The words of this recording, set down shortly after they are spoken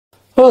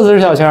各自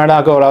是小情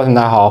儿，各位老铁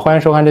大家好，欢迎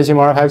收看这期《by-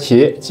模玩排排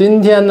齐》。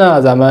今天呢，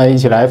咱们一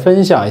起来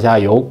分享一下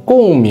由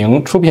共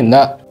鸣出品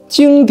的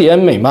经典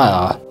美漫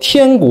《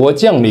天国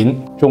降临》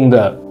中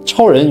的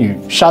超人与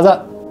沙赞。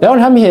两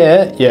款产品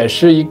也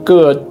是一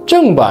个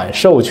正版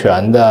授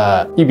权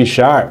的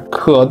1:12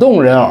可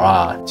动人偶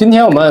今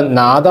天我们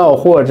拿到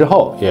货之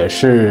后，也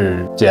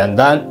是简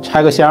单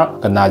拆个箱，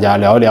跟大家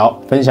聊一聊，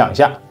分享一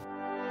下。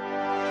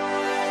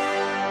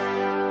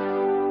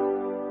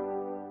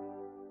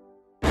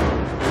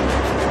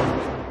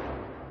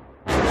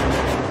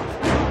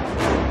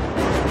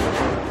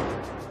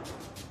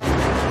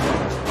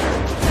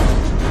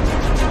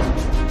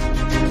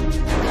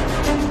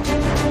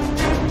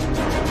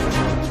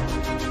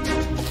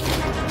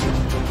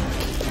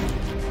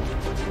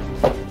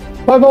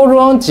外包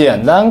装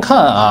简单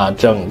看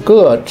整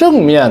个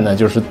正面呢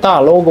就是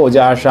大 logo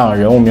加上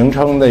人物名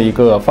称的一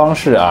个方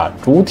式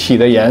主体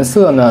的颜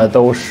色呢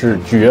都是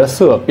角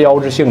色标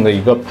志性的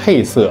一个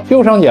配色。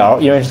右上角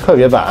因为是特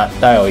别版，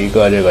带有一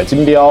个这个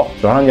金标，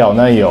左上角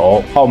呢有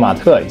奥马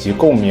特以及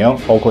共鸣，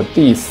包括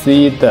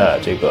DC 的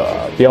这个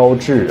标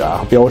志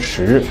标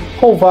识。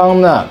后方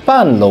呢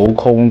半镂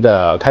空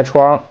的开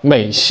窗，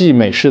美系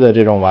美式的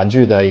这种玩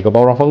具的一个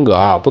包装风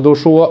格不多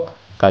说。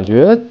感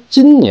觉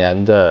今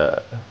年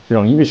的这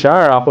种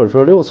1:12或者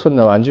说6寸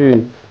的玩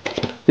具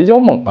比较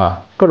猛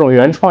各种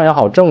原创也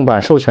好，正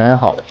版授权也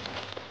好。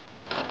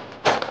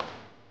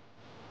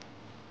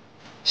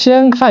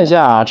先看一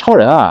下超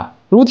人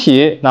主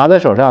体拿在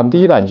手上，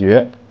第一感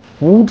觉。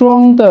服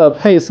装的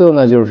配色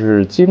呢，就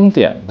是经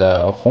典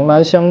的红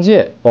蓝相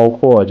间，包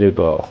括这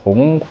个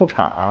红裤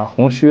衩、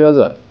红靴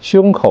子，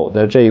胸口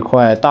的这一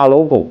块大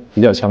logo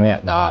比较抢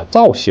眼的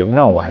造型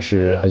上我还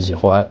是很喜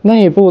欢。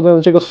内部的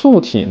这个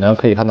素体呢，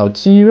可以看到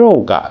肌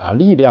肉感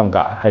力量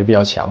感还是比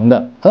较强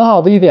的。很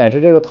好的一点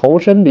是这个头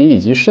身比以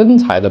及身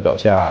材的表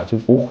现就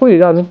不会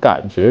让你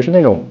感觉是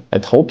那种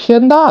头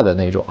偏大的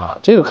那种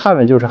这个看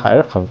着就是还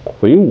是很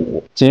魁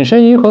梧。紧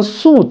身衣和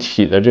素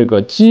体的这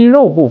个肌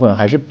肉部分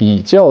还是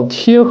比较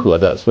贴合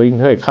的，所以你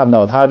可以看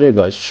到它这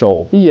个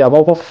手臂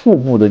包括腹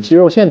部的肌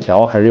肉线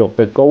条还是有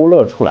被勾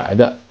勒出来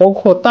的，包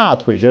括大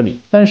腿这里。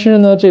但是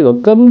呢，这个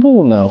根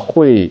部呢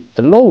会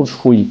露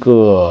出一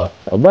个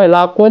外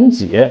拉关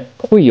节，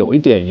会有一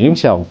点影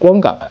响观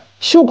感。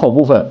袖口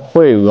部分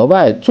会额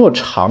外做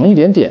长一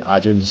点点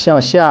就是你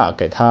向下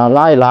给它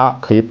拉一拉，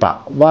可以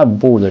把腕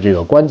部的这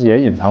个关节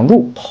隐藏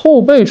住。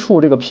后背处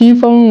这个披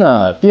风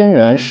呢，边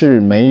缘是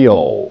没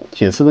有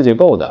铁丝的结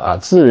构的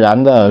自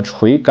然的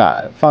垂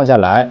感放下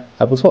来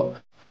还不错。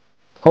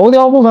头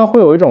雕部分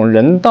会有一种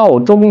人到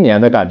中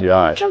年的感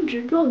觉正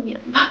值壮年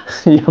吧，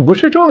也不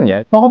是壮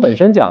年，漫画本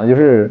身讲的就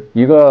是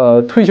一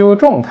个退休的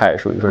状态，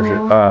属于说是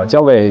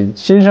交给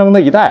新生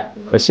的一代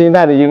和新一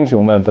代的英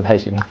雄们不太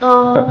行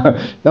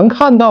能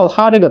看到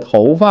他这个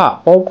头发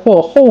包括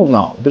后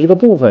脑的这个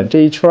部分这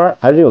一圈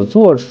还是有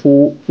做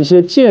出一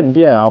些渐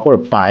变或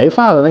者白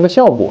发的那个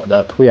效果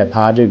的，凸显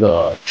他这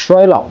个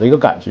衰老的一个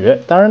感觉。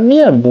当然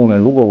面部呢，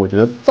如果我觉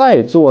得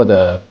再做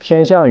的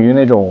偏向于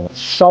那种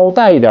稍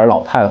带一点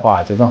老态的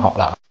话就更好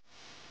了。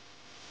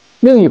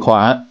另一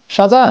款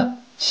沙赞，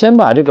先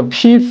把这个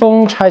披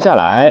风拆下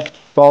来，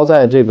包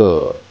在这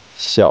个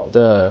小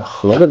的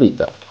盒子里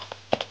的，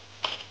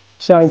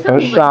像一层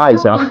纱一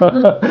样。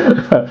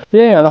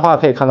边缘的话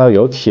可以看到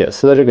有铁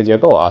丝的这个结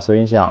构所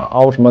以你想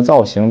凹什么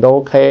造型都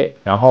OK。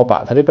然后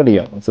把它这个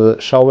领子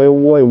稍微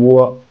窝一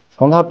窝，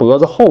从它脖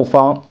子后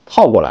方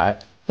套过来。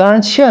当然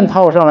嵌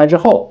套上来之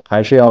后，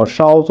还是要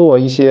稍做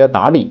一些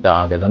打理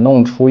的给它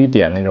弄出一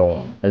点那种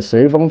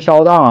随风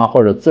飘荡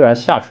或者自然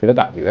下垂的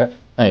感觉。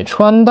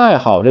穿戴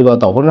好这个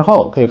斗篷之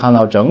后，可以看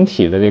到整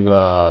体的这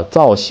个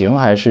造型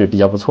还是比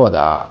较不错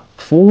的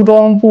服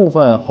装部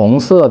分红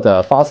色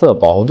的发色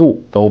薄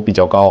度都比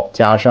较高，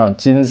加上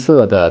金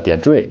色的点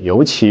缀，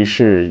尤其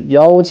是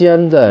腰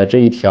间的这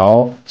一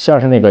条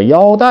像是那个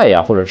腰带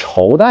或者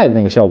绸带的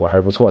那个效果还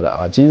是不错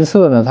的金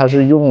色呢，它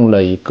是用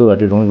了一个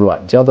这种软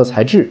胶的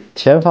材质，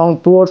前方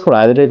多出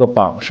来的这个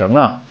绑绳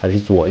还是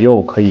左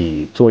右可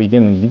以做一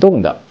定移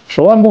动的。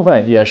手腕部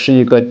分也是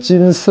一个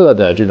金色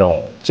的这种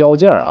胶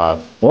件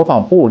模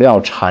仿布料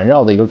缠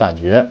绕的一个感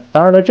觉。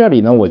当然了，这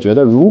里呢，我觉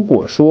得如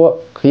果说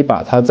可以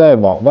把它再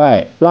往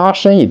外拉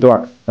伸一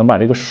段，能把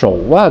这个手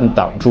腕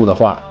挡住的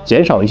话，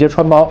减少一些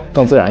穿帮，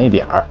更自然一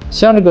点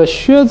像这个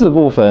靴子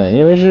部分，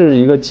因为是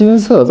一个金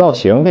色造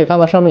型，可以看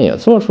到上面也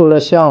做出了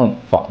像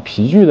仿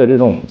皮具的这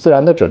种自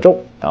然的褶皱。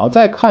然后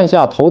再看一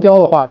下头雕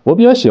的话，我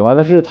比较喜欢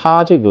的是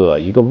它这个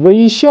一个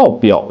微笑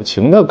表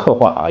情的刻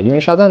画因为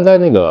沙赞在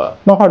那个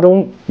漫画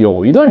中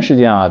有一段时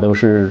间都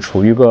是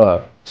处于一个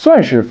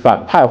算是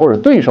反派或者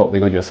对手的一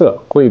个角色，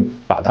会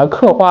把它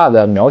刻画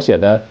的描写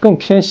的更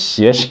偏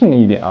邪性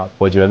一点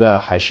我觉得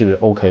还是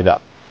OK 的。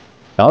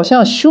然后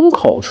像胸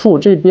口处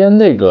这边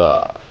那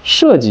个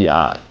设计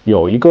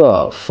有一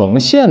个缝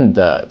线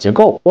的结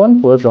构，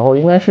关脖的时候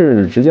应该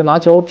是直接拿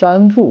胶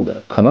粘住的，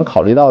可能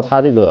考虑到它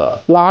这个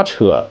拉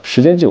扯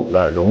时间久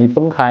了容易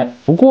崩开。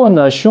不过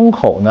呢，胸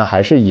口呢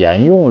还是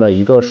沿用了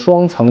一个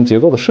双层结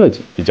构的设计，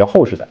比较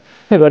厚实的，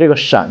配合这个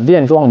闪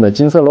电状的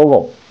金色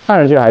logo，看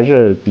上去还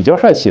是比较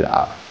帅气的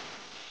啊。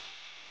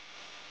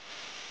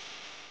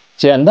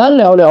简单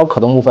聊聊可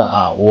动部分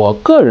啊，我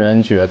个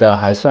人觉得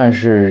还算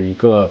是一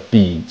个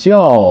比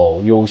较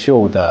优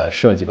秀的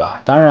设计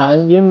吧。当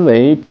然，因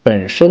为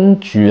本身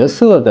角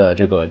色的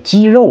这个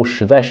肌肉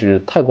实在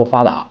是太过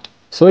发达，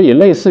所以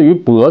类似于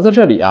脖子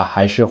这里啊，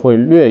还是会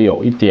略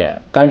有一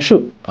点干涉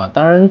啊。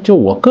当然，就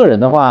我个人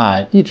的话，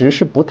一直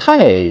是不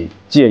太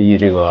介意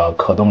这个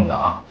可动的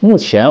啊。目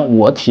前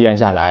我体验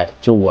下来，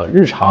就我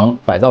日常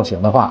摆造型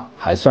的话，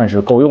还算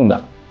是够用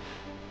的。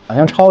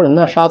像超人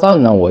呢、沙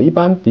赞呢，我一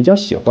般比较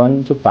喜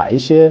欢就摆一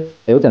些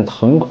有点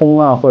腾空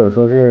啊，或者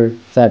说是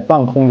在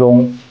半空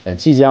中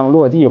即将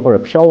落地或者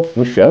漂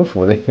浮悬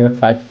浮的一个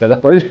感觉的。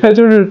我觉得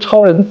就是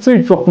超人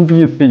最装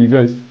逼的一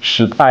个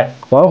时态，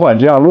缓缓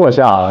这样落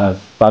下，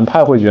反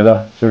派会觉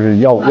得就是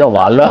要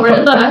完了，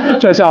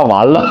这下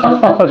完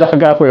了，大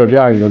概会有这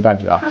样一个感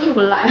觉啊。他怎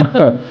么来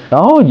了？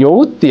然后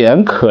有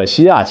点可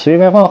惜啊，其实应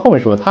该放到后面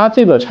说，它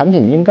这个产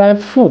品应该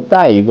附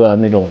带一个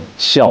那种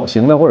小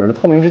型的或者是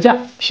透明支架，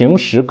平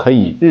时可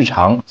以日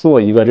常做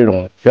一个这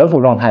种悬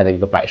浮状态的一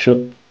个摆设。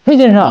配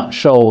件上，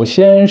首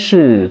先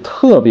是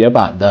特别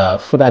版的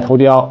附带头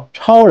雕。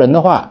超人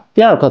的话，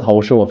第二颗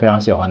头是我非常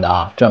喜欢的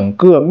啊，整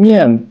个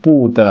面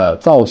部的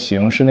造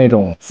型是那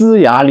种龇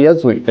牙咧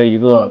嘴的一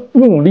个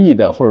用力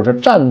的或者说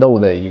战斗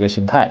的一个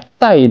形态，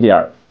带一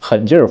点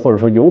狠劲儿，或者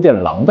说有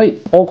点狼狈。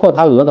包括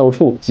他额头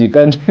处几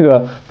根这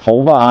个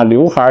头发啊、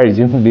刘海已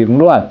经凌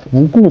乱，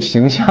不顾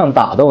形象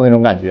打斗那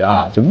种感觉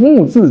啊，就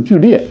目眦俱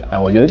裂。哎，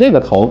我觉得这个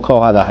头刻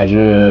画的还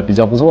是比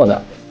较不错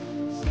的。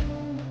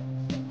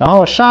然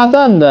后沙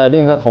赞的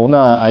另一颗头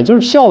呢，哎，就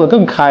是笑得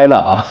更开了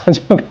啊，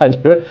就感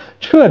觉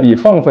彻底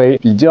放飞，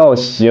比较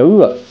邪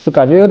恶，就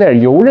感觉有点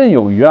游刃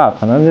有余啊，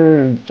可能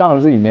是仗着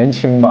自己年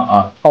轻吧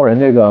啊。超人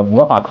这个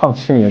魔法抗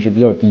性也是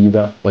比较低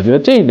的，我觉得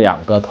这两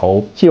个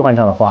头替换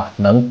上的话，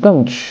能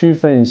更区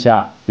分一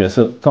下角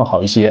色，更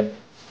好一些。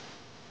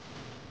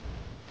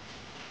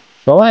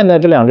额外呢，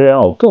这两只人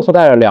偶各附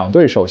带了2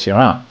对手型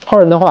啊。超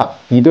人的话，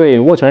一对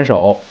握拳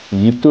手，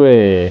一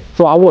对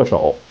抓握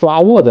手。抓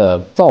握的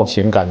造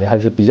型感觉还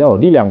是比较有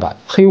力量感，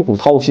黑虎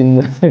掏心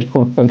的那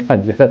种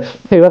感觉，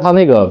配合他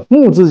那个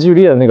目眦俱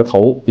裂的那个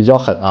头比较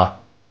狠啊。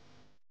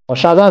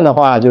沙赞的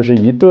话就是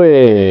一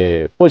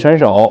对握拳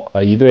手，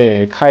一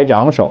对开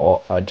掌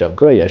手啊，整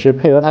个也是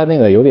配合他那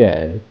个有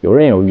点游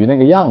刃有余那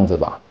个样子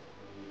吧。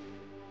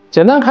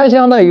简单开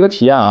箱的一个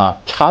体验啊，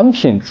产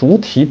品主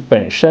体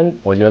本身，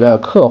我觉得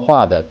刻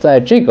画的在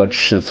这个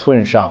尺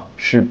寸上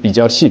是比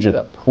较细致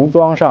的，涂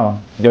装上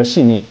比较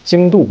细腻，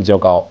精度比较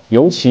高，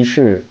尤其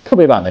是特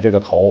别版的这个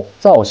头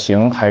造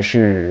型还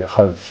是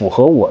很符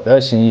合我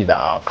的心意的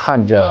啊，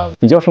看着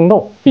比较生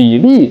动，比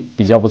例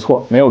比较不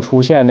错，没有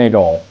出现那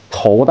种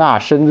头大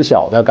身子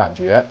小的感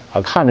觉啊，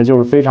看着就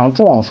是非常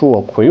壮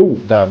硕魁梧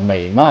的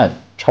美漫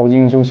超级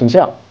英雄形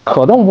象。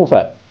可动部分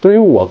对于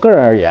我个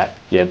人而言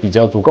也比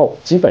较足够，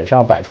基本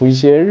上摆出一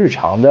些日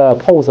常的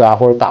pose 啊，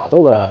或者打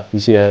斗的一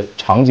些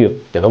场景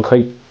也都可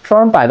以。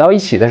双人摆到一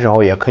起的时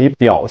候，也可以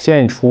表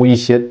现出一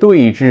些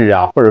对峙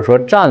啊，或者说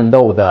战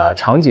斗的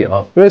场景。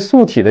因为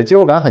素体的肌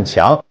肉感很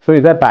强，所以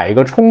在摆一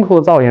个冲突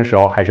的造型的时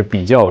候还是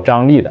比较有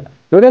张力的。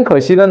有点可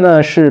惜的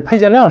呢是配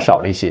件量少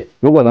了一些，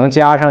如果能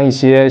加上一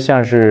些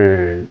像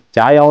是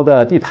夹腰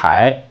的地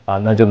台啊，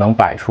那就能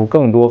摆出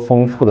更多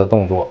丰富的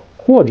动作。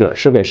或者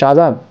是给沙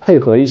赞配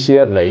合一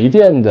些雷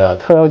电的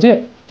特效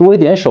键，多一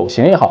点手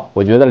型也好，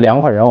我觉得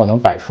2款人偶能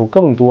摆出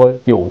更多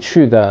有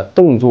趣的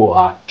动作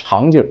啊、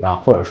场景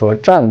啊，或者说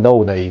战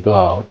斗的一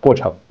个过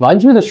程。玩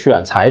具的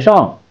选材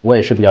上，我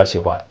也是比较喜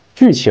欢，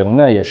剧情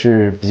呢也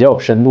是比较有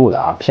深度的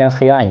啊，偏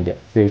黑暗一点，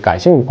所以感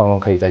兴趣的朋友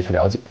可以再去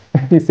了解。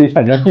DC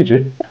反正一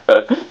直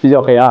比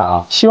较黑暗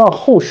啊，希望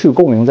后续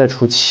共鸣在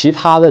出其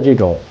他的这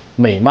种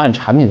美漫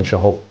产品的时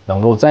候，能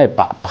够再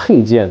把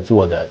配件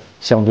做的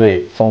相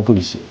对丰富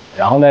一些。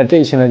然后呢，这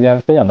一期呢，今天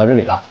分享到这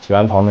里了，喜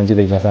欢的朋友们记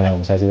得1键3连，我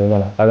们下期再见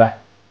了，拜拜。